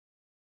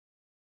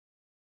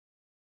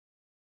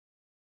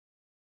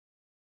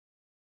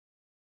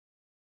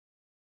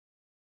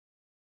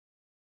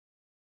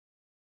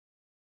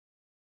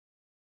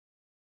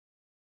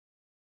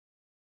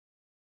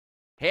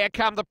Here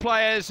come the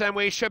players, and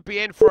we should be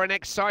in for an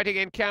exciting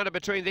encounter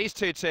between these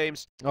two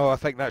teams. Oh, I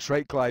think that's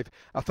right, Clive.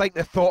 I think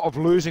the thought of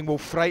losing will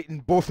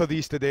frighten both of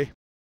these today.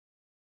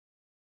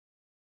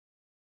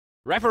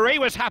 Referee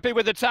was happy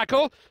with the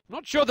tackle.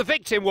 Not sure the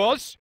victim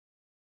was.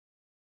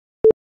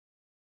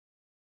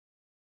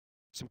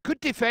 Some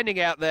good defending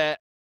out there.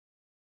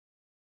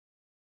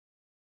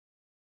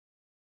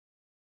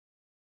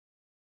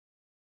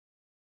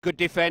 Good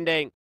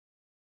defending.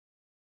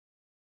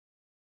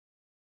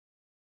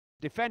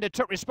 Defender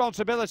took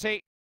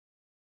responsibility.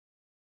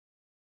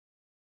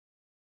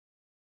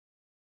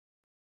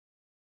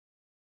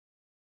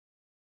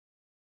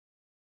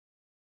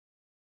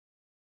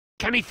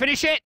 Can he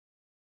finish it?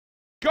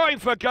 Going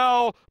for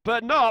goal,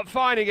 but not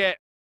finding it.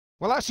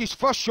 Well, that's his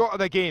first shot of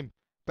the game,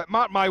 but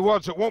mark my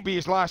words, it won't be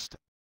his last.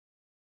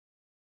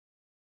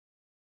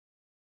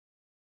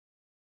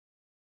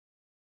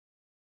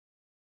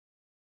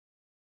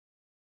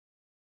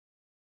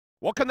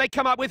 What can they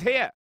come up with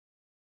here?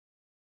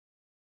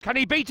 Can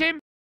he beat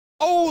him?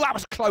 Oh, that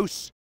was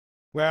close.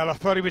 Well, I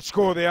thought he would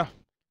score there.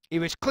 He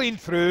was clean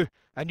through,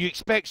 and you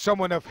expect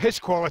someone of his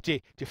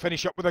quality to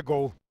finish up with a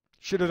goal.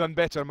 Should have done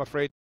better, I'm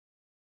afraid.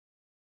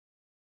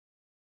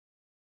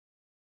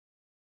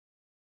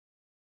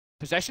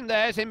 Possession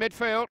there's in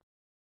midfield.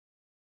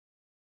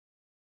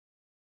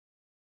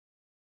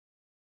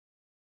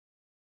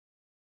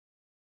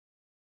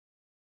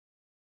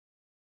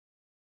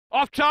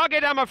 Off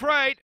target, I'm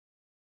afraid.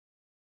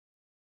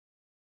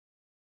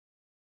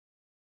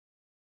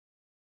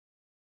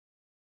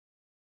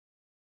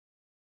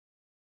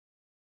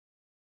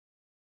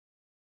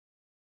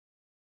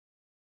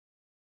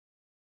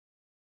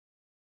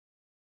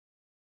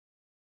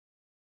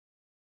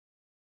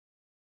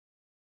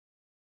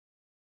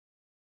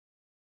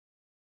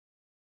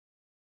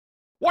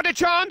 What a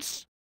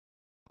chance!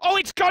 Oh,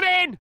 it's got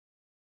in!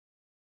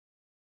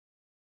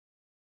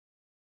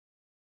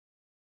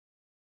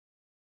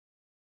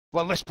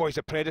 Well, this boy's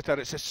a predator.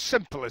 It's as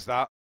simple as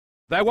that.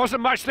 There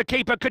wasn't much the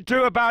keeper could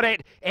do about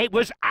it. It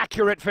was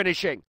accurate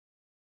finishing.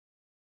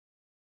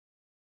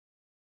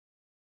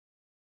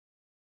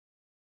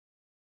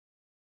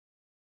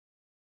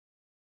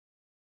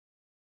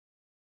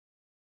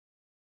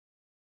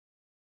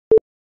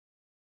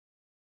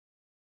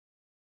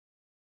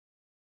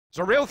 It's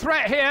a real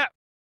threat here.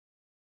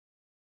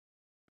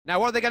 Now,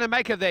 what are they going to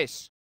make of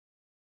this?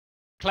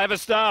 Clever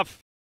stuff.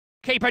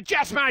 Keeper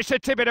just managed to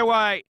tip it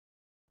away.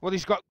 Well,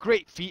 he's got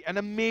great feet and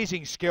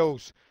amazing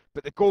skills,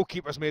 but the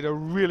goalkeeper's made a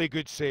really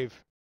good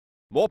save.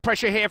 More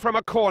pressure here from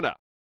a corner.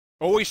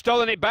 Oh, he's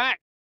stolen it back.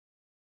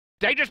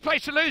 Dangerous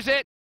place to lose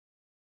it.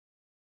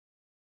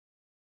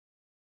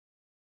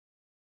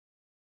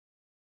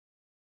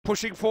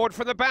 Pushing forward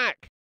from the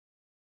back.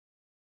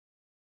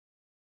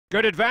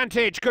 Good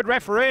advantage, good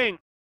refereeing.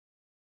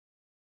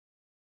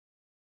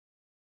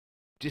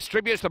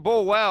 Distributes the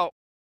ball well.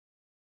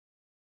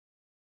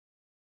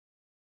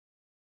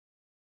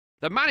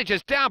 The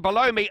manager's down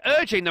below me,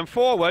 urging them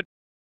forward.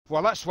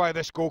 Well, that's why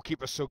this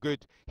goalkeeper's so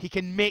good. He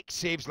can make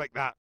saves like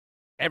that.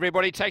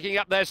 Everybody taking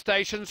up their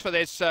stations for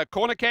this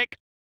corner kick.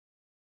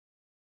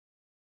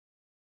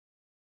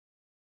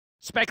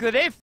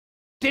 Speculative.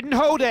 Didn't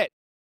hold it.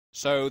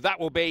 So that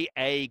will be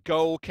a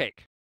goal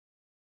kick.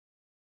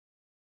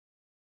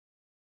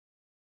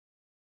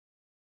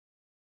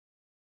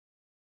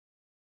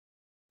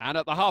 And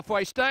at the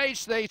halfway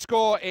stage, the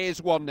score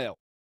is 1-0.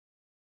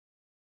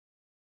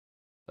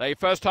 The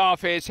first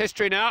half is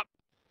history now.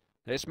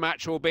 This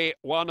match will be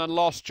won and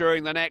lost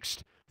during the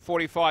next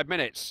 45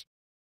 minutes.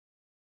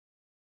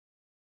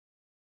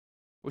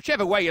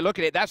 Whichever way you look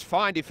at it, that's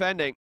fine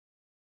defending.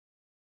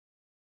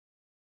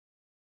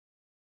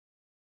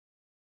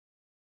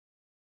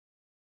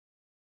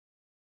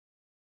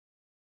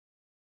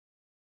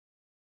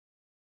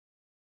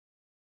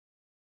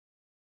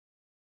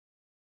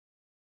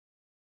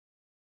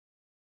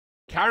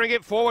 Carrying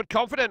it forward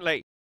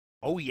confidently.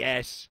 Oh,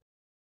 yes.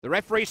 The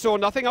referee saw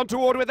nothing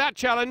untoward with that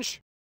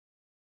challenge.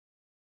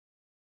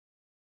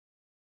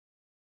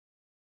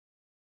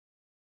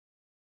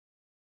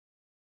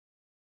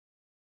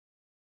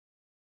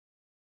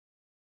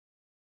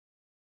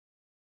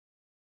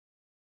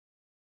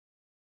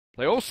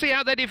 They all see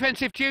out their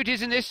defensive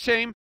duties in this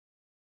team.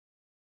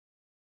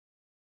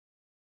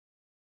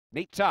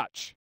 Neat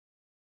touch.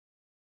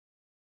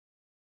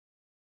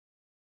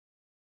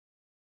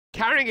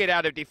 Carrying it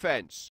out of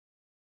defence.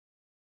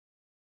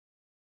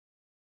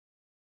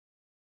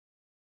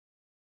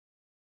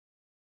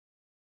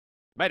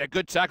 Made a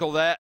good tackle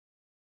there.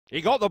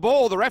 He got the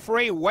ball, the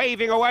referee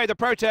waving away the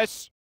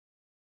protests.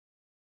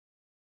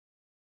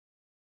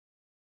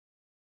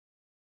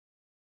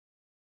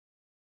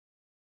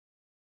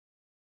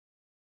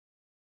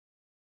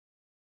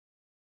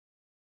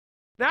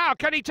 Now,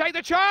 can he take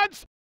the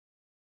chance?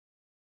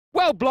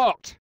 Well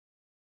blocked.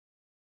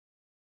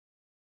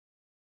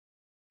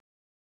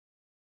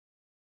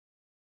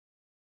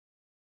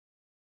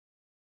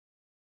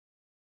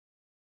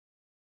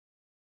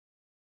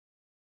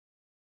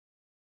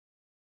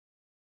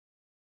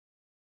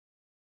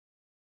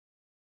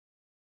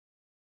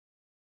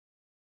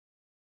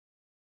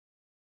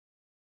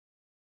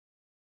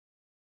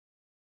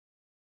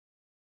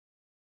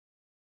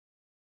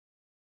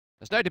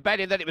 There's no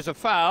debating that it was a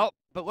foul,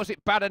 but was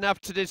it bad enough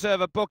to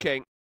deserve a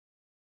booking?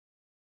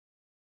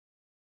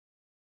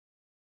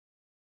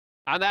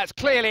 And that's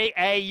clearly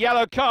a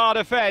yellow card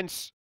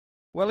offence.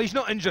 Well, he's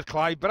not injured,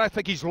 Clyde, but I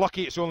think he's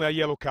lucky it's only a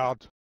yellow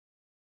card.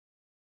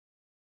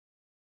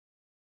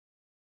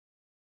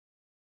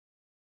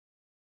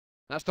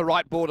 That's the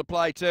right ball to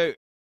play too.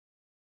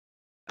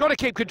 Got to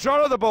keep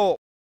control of the ball.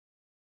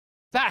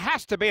 That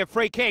has to be a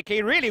free kick.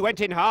 He really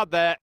went in hard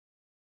there.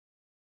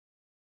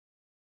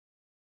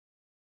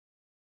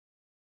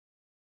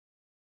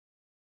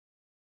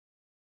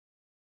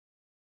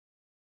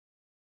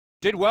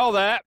 Did well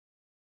there.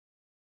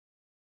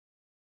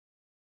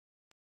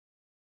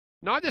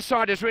 Neither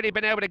side has really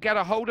been able to get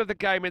a hold of the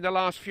game in the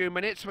last few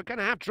minutes. We're going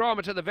to have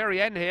drama to the very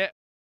end here.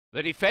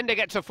 The defender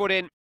gets a foot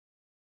in.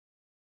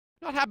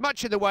 Not had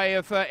much in the way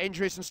of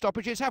injuries and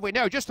stoppages, have we?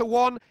 No, just the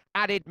one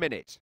added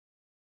minute.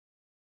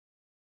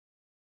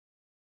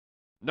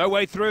 No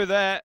way through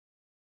there.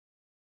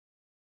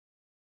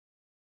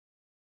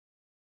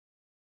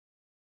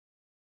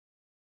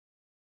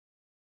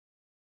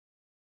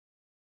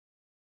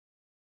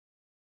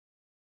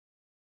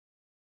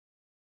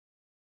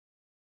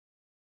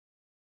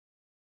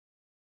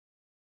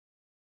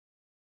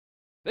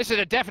 This is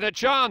a definite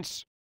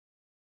chance.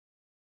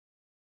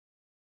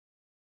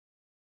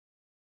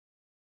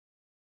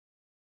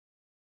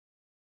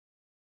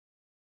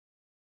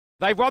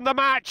 They've won the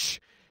match.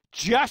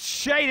 Just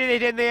shaded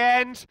it in the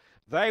end.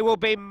 They will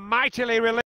be mightily relieved.